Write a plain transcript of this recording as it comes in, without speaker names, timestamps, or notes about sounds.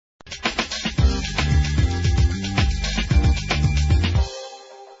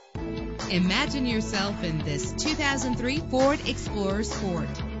Imagine yourself in this 2003 Ford Explorer Sport.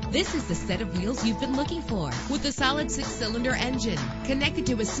 This is the set of wheels you've been looking for, with a solid 6-cylinder engine connected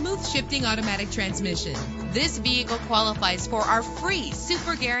to a smooth shifting automatic transmission. This vehicle qualifies for our free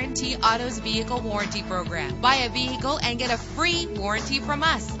Super Guarantee Autos Vehicle Warranty Program. Buy a vehicle and get a free warranty from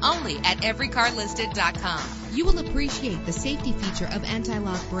us only at everycarlisted.com. You will appreciate the safety feature of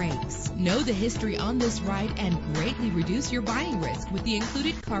anti-lock brakes. Know the history on this ride and greatly reduce your buying risk with the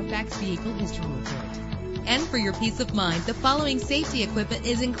included Carfax Vehicle History Report. And for your peace of mind, the following safety equipment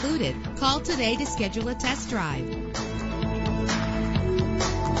is included. Call today to schedule a test drive.